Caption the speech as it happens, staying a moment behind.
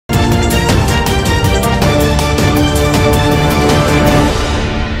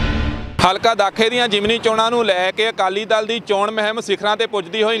हलका दाखे ਦੀਆਂ ਜਿਮਨੀ ਚੋਣਾਂ ਨੂੰ ਲੈ ਕੇ ਅਕਾਲੀ ਦਲ ਦੀ ਚੋਣ ਮੁਹਿੰਮ ਸਿਖਰਾਂ ਤੇ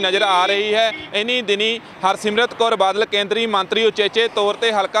ਪੁੱਜਦੀ ਹੋਈ ਨਜ਼ਰ ਆ ਰਹੀ ਹੈ। ਇਨੀ ਦਿਨੀ ਹਰਸਿਮਰਤ ਕੌਰ ਬਾਦਲ ਕੇਂਦਰੀ ਮੰਤਰੀ ਉਚੇਚੇ ਤੌਰ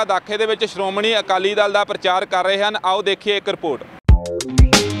ਤੇ ਹਲਕਾ ਦਾਖੇ ਦੇ ਵਿੱਚ ਸ਼੍ਰੋਮਣੀ ਅਕਾਲੀ ਦਲ ਦਾ ਪ੍ਰਚਾਰ ਕਰ ਰਹੇ ਹਨ। ਆਓ ਦੇਖੀਏ ਇੱਕ ਰਿਪੋर्ट।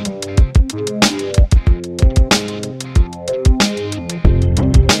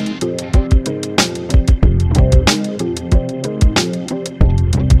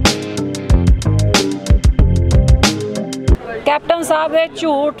 कैप्टन साहब ने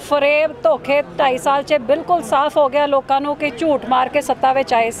झूठ फरेब धोखे 2.5 साल च बिल्कुल साफ हो गया लोगों को कि झूठ मार के सत्ता में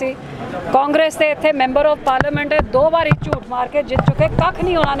आए सी। कांग्रेस के इतने मैंबर ऑफ पार्लीमेंट 2 बार झूठ मार के जित चुके, कख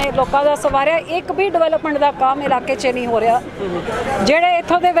नहीं उन्होंने लोगों का सवारिया। एक भी डिवेलपमेंट का काम इलाके च नहीं हो रहा। जेडे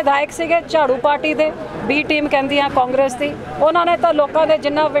इत्थों के विधायक से झाड़ू पार्टी के बी टीम कहती है कांग्रेस की, उन्होंने तो लोगों के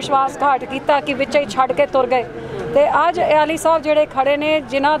जिन्ना विश्वासघात किया कि विच ही छड़ के तुर गए। तो अज आली साहब जिहड़े खड़े ने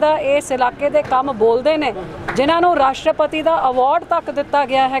जिन्हां दा इस इलाके दे काम बोलते हैं, जिन्होंने राष्ट्रपति का अवार्ड तक दिता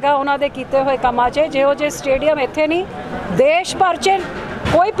गया है उन्होंने दे कीते हुए कामां च। जिहो जे स्टेडियम इत्थे नहीं, देश भर च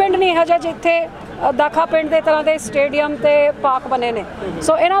कोई पिंड नहीं है जिथे दाखा पिंड के तरह के स्टेडियम ते पार्क बने ने।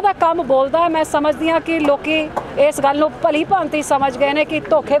 सो इन्हां दा काम बोलदा है। मैं समझदी हाँ कि लोग इस गल नूं भली भांति समझ गए हैं कि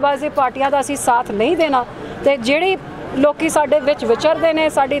धोखेबाजी पार्टियां दा असीं साथ नहीं देना। तो जिहड़ी लोग साडे विच विचरदे ने,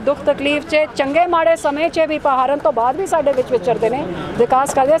 साडी दुख तकलीफ च चंगे माड़े समय च भी पहाड़न तो बाद भी साडे विच विचरदे ने,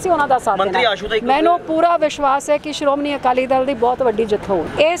 विकास करदे असीं उन्हां दा साथ देना। मैनूं पूरा विश्वास है कि श्रोमणी अकाली दल दी बहुत वड्डी जित होऊ।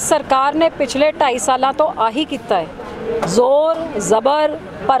 इस सरकार ने पिछले 2.5 सालां तो आही कीता है, जोर जबर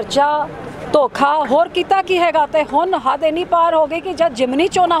परचा धोखा होर कीता की हैगा। ते हुण हद इन्नी पार हो गई कि जब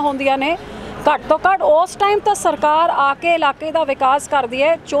जिमनी चोणां होंदियां ने घट तो घट उस टाइम तो सरकार आके इलाके का विकास करती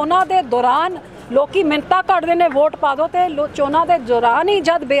है। चोणां दे दौरान लोग मिन्नतां करते हैं वोट पा दो, तो चोणां दे दौरान ही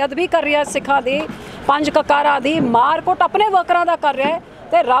जब बेअदबी कर रहा सिखा दी, 5 ककारां दी मारकुट अपने वर्करां दा कर रहा है।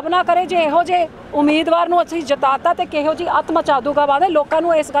 तो रब ना करे जे इहो जे उम्मीदवार नूं असीं जिताता तो किहो जी अत मचा दूगा बाद। लोगों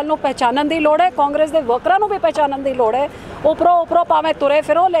को इस गल नूं पहचानण दी लोड़ है, कांग्रेस के वर्करां नूं भी पहचानण दी लोड़ है। उपरों उपरों भावें तुरे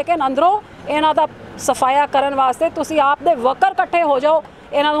फिरो, लेकिन अंदरों इन्हां दा सफाया करन वास्ते तुसीं आप दे वर्कर इकट्ठे हो जाओ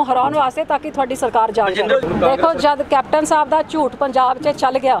इन्हां नूं हराउण वास्ते, ताकि तुहाडी सरकार जाग जाए। देखो जब कैप्टन साहब का झूठ पंजाब च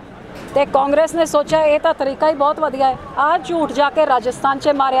चल गया तो कांग्रेस ने सोचा ये तो तरीका ही बहुत वधिया है। आ झूठ जाके राजस्थान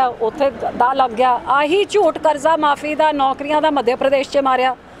च मारिया, उत्थे दा लग गया। आही झूठ कर्जा माफ़ी का नौकरियां का मध्य प्रदेश च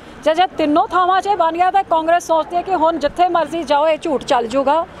मारिया। जब तीनों थावां च बन गया तो कांग्रेस सोचती है कि हुण जिथे मर्जी जाओ ये झूठ चल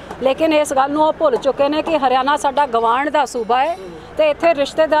जूगा। लेकिन इस गल नूं भुल चुके हैं कि हरियाणा साडा गवाण दा सूबा है, तो इत्थे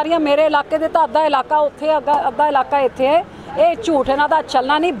रिश्तेदारियां मेरे इलाके दे तां अद्धा इलाका उत्थे अद्धा इलाका इत्थे है। ये झूठ इन्हां दा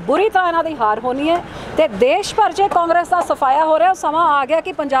चलना नहीं, बुरी तरह इन्हां दी हार होनी है। तो देश भर च कांग्रेस का सफाया हो रहा, समा आ गया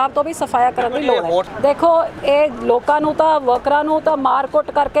कि पंजाब तो भी सफाया करने की लोड़ है। देखो ये लोगों नूं तां वर्करां नूं तां मारकुट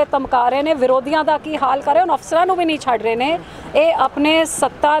करके धमका रहे हैं, विरोधियों का की हाल कर रहे हैं, अफसरां नूं भी नहीं छड्ड रहे हैं। ये अपने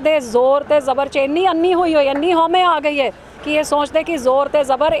सत्ता दे जोर ते जबर च इन्नी अन्नी हुई हुई, इन्नी हौमे आ गई है कि ये सोचते कि जोर ते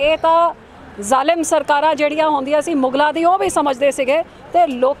जबर ये तां जालिम सरकारां जिहड़ियां होंदियां सी मुगलां दी, वो भी समझते सीगे। ते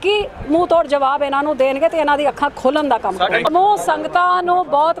लोकी मूँह तोड़ जवाब इन्हां नूं देणगे ते इन्हां दी अखां खोलण दा काम करनगे। समूह संगतां नूं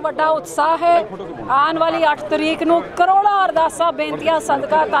बहुत वड्डा उत्साह है। आने वाली 8 तरीक नूं करोड़ां अरदासां बेनतियां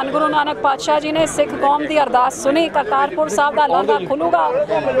सदका धन गुरु नानक पातशाह जी ने सिख कौम की अरदास सुनी। करतारपुर साहब का लांघा खुलूगा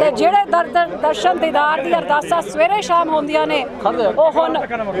ते जिहड़े दर्शन दीदार दी अरदासां सवेरे शाम होंदियां ने, वो हुण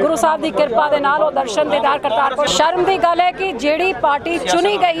गुरु साहब की कृपा दे नाल वो दर्शन दीदार करतारपुर। शर्म की गल है कि जिहड़ी पार्टी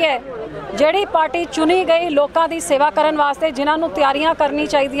चुनी गई है, जिहड़ी पार्टी चुनी गई लोगों की सेवा करने वास्ते, जिन्होंने तैयारियां करनी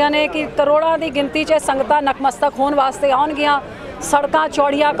चाहिए ने कि करोड़ों की गिनती च संगतां नकमस्तक होने वास्ते आउणगियां। सड़कां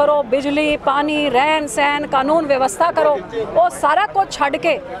चौड़ियां करो, बिजली पानी रहन सहन कानून व्यवस्था करो, वो सारा कुछ छड्ड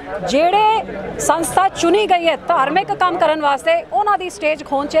के जिहड़े संस्था चुनी गई है धार्मिक काम करने वास्ते उन्हां दी स्टेज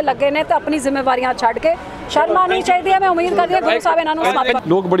खोन च लगे ने, तो अपनी जिम्मेवारियां छड्ड के शर्म आनी चाहिए। मैं उम्मीद करदी हां गुरु साहब इन्हां नूं समर्पित।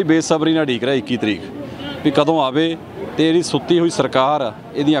 लोग बड़ी बेसब्री नाल उਡੀਕ रहे 21 तरीक भी कदों आवे तो ये सुत्ती हुई सरकार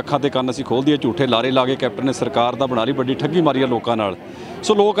ये अखां ते कंन असीं खोल दिए। झूठे लारे ला के कैप्टन ने सरकार दा बना ली बड़ी ठगी मारी लोगों नाल।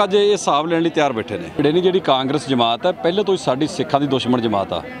 सो लोग अज ये हिसाब लैण लई तैयार बैठे ने। जिहड़ी नहीं जिहड़ी कांग्रेस जमात है पहले तो ही साडी सिखां दी दुश्मन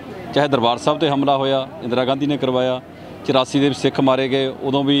जमात आ। चाहे दरबार साहब ते हमला होया इंदिरा गांधी ने करवाया, 84 दे सिख मारे गए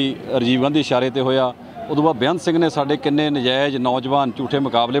उदों भी राजीव गांधी इशारे ते होया, उदों बाद बेअंत सिंह ने साडे किन्ने नजायज़ नौजवान झूठे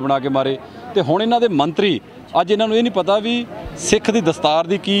मुकाबले बना के मारे। तो हुण इन्हां दे मंत्री अज इन्हां नूं ये नहीं पता भी सिख की दस्तार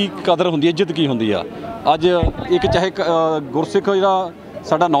की की कदर हुंदी है, इज्जत की हुंदी आ। अज एक चाहे गुरसिख जिहड़ा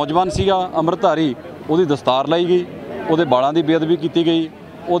साडा नौजवान सीगा अमृतधारी, उहदी दस्तार लाई गई, उहदे बालां दी बेअदबी की गई,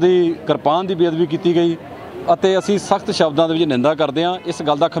 उहदी किरपान की बेअदबी की गई। अते असीं सख्त शब्दां दे विच निंदा करदे हां। इस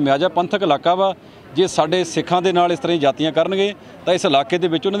गल दा खमियाजा पंथक इलाका वा। जे साडे सिखां दे नाल इस तरह जातियां करनगे तां इस इलाके दे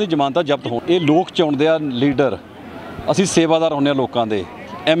विच उहनां दी जमानतां जब्त होण। ये लोक चाहुंदे आ लीडर, असीं सेवादार हुंदे आ लोकां दे।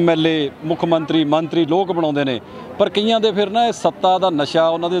 MLA मुख मंत्री मंत्री लोग बनाउंदे ने, पर कईयां दे फिर ना सत्ता दा नशा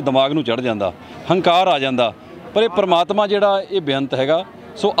उन्हां दे दिमाग नूं चढ़ जांदा, हंकार आ जांदा। पर ये परमात्मा जिहड़ा ये बेअंत हैगा,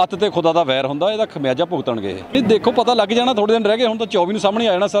 ਸੋ ਅੱਤ ਤੇ ਖੁਦਾ ਦਾ ਵੈਰ ਹੁੰਦਾ, ਇਹਦਾ ਖਮਿਆਜਾ ਭੁਗਤਣਗੇ ਇਹ ਦੇਖੋ ਪਤਾ ਲੱਗ ਜਾਣਾ, ਥੋੜੇ ਦਿਨ ਰਹਿ ਗਏ, ਹੁਣ ਤਾਂ 24 ਨੂੰ ਸਾਹਮਣੇ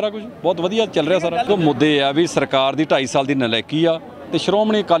ਆ ਜਾਣਾ ਸਾਰਾ ਕੁਝ। ਬਹੁਤ ਵਧੀਆ ਚੱਲ ਰਿਹਾ ਸਾਰਾ। ਸੋ ਮੁੱਦੇ ਆ ਵੀ ਸਰਕਾਰ ਦੀ 2.5 ਸਾਲ ਦੀ ਨਲਾਇਕੀ ਆ ਤੇ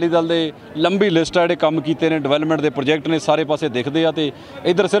ਸ਼੍ਰੋਮਣੀ ਅਕਾਲੀ ਦਲ ਦੇ ਲੰਬੀ ਲਿਸਟ ਆ ਜਿਹੜੇ ਕੰਮ ਕੀਤੇ ਨੇ, ਡਿਵੈਲਪਮੈਂਟ ਦੇ ਪ੍ਰੋਜੈਕਟ ਨੇ, ਸਾਰੇ ਪਾਸੇ ਦਿਖਦੇ ਆ ਤੇ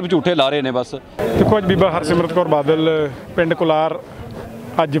ਇੱਧਰ ਸਿਰਫ ਝੂਠੇ ਲਾ ਰਹੇ ਨੇ ਬਸ। ਦੇਖੋ ਅੱਜ ਬੀਬਾ ਹਰਸਿਮਰਤ ਕੌਰ ਬਾਦਲ ਪਿੰਡ ਕੁਲਾਰ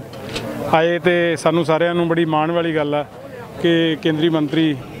ਅੱਜ ਆਏ ਤੇ ਸਾਨੂੰ ਸਾਰਿਆਂ ਨੂੰ ਬੜੀ ਮਾਣ ਵਾਲੀ ਗੱਲ ਆ ਕਿ ਕੇਂਦਰੀ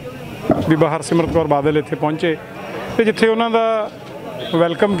ਮੰਤਰੀ ਬੀਬਾ ਹਰਸਿਮਰਤ ਕੌਰ ਬਾਦਲ ਇੱਥੇ ਪਹੁੰਚੇ ਤੇ ਜਿੱਥੇ ਉਹਨਾਂ ਦਾ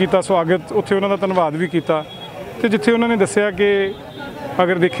ਵੈਲਕਮ ਕੀਤਾ, ਸਵਾਗਤ, ਉੱਥੇ ਉਹਨਾਂ ਦਾ ਧੰਨਵਾਦ ਵੀ ਕੀਤਾ ਤੇ ਜਿੱਥੇ ਉਹਨਾਂ ਨੇ ਦੱਸਿਆ ਕਿ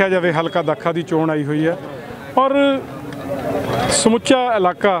ਅਗਰ ਦੇਖਿਆ ਜਾਵੇ ਹਲਕਾ ਦਾਖਾ ਦੀ ਚੋਣ ਆਈ ਹੋਈ ਹੈ ਔਰ ਸਮੁੱਚਾ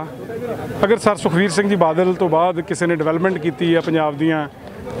ਇਲਾਕਾ ਅਗਰ ਸਰ ਸੁਖਬੀਰ ਸਿੰਘ ਜੀ ਬਾਦਲ ਤੋਂ ਬਾਅਦ ਕਿਸੇ ਨੇ ਡਿਵੈਲਪਮੈਂਟ ਕੀਤੀ ਹੈ ਪੰਜਾਬ ਦੀਆਂ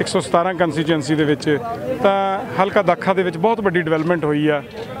 117 ਕੰਸਟੀਚੁਐਂਸੀ ਦੇ ਵਿੱਚ ਤਾਂ ਹਲਕਾ ਦਾਖਾ ਦੇ ਵਿੱਚ ਬਹੁਤ ਵੱਡੀ ਡਿਵੈਲਪਮੈਂਟ ਹੋਈ ਆ।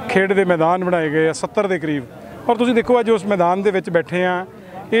 ਖੇਡ ਦੇ ਮੈਦਾਨ ਬਣਾਏ ਗਏ ਆ 70 ਦੇ ਕਰੀਬ ਔਰ ਤੁਸੀਂ ਦੇਖੋ ਅੱਜ ਉਸ ਮੈਦਾਨ ਦੇ ਵਿੱਚ ਬੈਠੇ ਆ,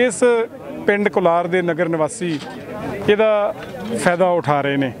 ਇਸ ਪਿੰਡ ਕੁਲਾਰ ਦੇ ਨਗਰ ਨਿਵਾਸੀ ਇਹਦਾ ਫਾਇਦਾ ਉਠਾ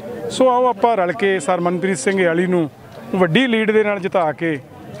ਰਹੇ ਨੇ। ਸੋ ਆਓ ਆਪਾਂ ਰਲ ਕੇ ਸਰ ਮਨਪ੍ਰੀਤ ਸਿੰਘ ਆਲੀ ਨੂੰ ਵੱਡੀ ਲੀਡ ਦੇ ਨਾਲ ਜਿਤਾ ਕੇ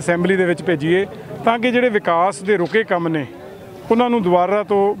ਅਸੈਂਬਲੀ ਦੇ ਵਿੱਚ ਭੇਜੀਏ ਤਾਂ ਕਿ ਜਿਹੜੇ ਵਿਕਾਸ ਦੇ ਰੁਕੇ ਕੰਮ ਨੇ ਉਹਨਾਂ ਨੂੰ ਦੁਬਾਰਾ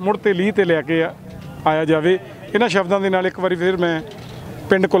ਤੋਂ ਮੁੜ ਤੇ ਲੀਹ ਤੇ ਲੈ ਕੇ ਆਇਆ ਜਾਵੇ। ਇਹਨਾਂ ਸ਼ਬਦਾਂ ਦੇ ਨਾਲ ਇੱਕ ਵਾਰੀ ਫਿਰ ਮੈਂ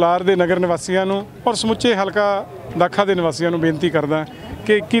ਪਿੰਡ ਕੁਲਾਰ ਦੇ ਨਗਰ ਨਿਵਾਸੀਆਂ ਨੂੰ ਔਰ ਸਮੁੱਚੇ ਹਲਕਾ ਦਾਖਾ ਦੇ ਨਿਵਾਸੀਆਂ ਨੂੰ ਬੇਨਤੀ ਕਰਦਾ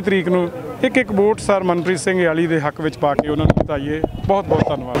ਕਿ 21 ਤਰੀਕ ਨੂੰ ਇੱਕ ਵੋਟ ਸਰ ਮਨਪ੍ਰੀਤ ਸਿੰਘ ਆਲੀ ਦੇ ਹੱਕ ਵਿੱਚ ਪਾ ਕੇ ਉਹਨਾਂ ਨੂੰ ਜਿਤਾਈਏ। ਬਹੁਤ ਬਹੁਤ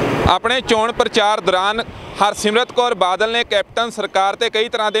ਧੰਨਵਾਦ। ਆਪਣੇ ਚੋਣ ਪ੍ਰਚਾਰ ਦੌਰਾਨ ਹਰਸਿਮਰਤ ਕੌਰ ਬਾਦਲ ਨੇ ਕੈਪਟਨ ਸਰਕਾਰ ਤੇ ਕਈ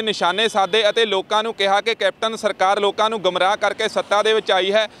ਤਰ੍ਹਾਂ ਦੇ ਨਿਸ਼ਾਨੇ ਸਾਧੇ ਅਤੇ ਲੋਕਾਂ ਨੂੰ ਕਿਹਾ ਕਿ ਕੈਪਟਨ ਸਰਕਾਰ ਲੋਕਾਂ ਨੂੰ ਗੁੰਮਰਾਹ ਕਰਕੇ ਸੱਤਾ ਦੇ ਵਿੱਚ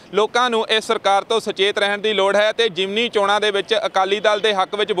ਆਈ ਹੈ। ਲੋਕਾਂ ਨੂੰ ਇਸ ਸਰਕਾਰ ਤੋਂ ਸੁਚੇਤ ਰਹਿਣ ਦੀ ਲੋੜ ਹੈ ਤੇ ਜਿਮਨੀ ਚੋਣਾਂ ਦੇ ਵਿੱਚ ਅਕਾਲੀ ਦਲ ਦੇ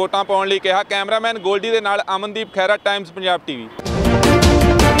ਹੱਕ ਵਿੱਚ ਵੋਟਾਂ ਪਾਉਣ ਲਈ ਕਿਹਾ। ਕੈਮਰਾਮੈਨ ਗੋਲਡੀ ਦੇ ਨਾਲ ਅਮਨਦੀਪ ਖਹਿਰਾ, ਟਾਈਮਜ਼ ਪੰਜਾਬ TV।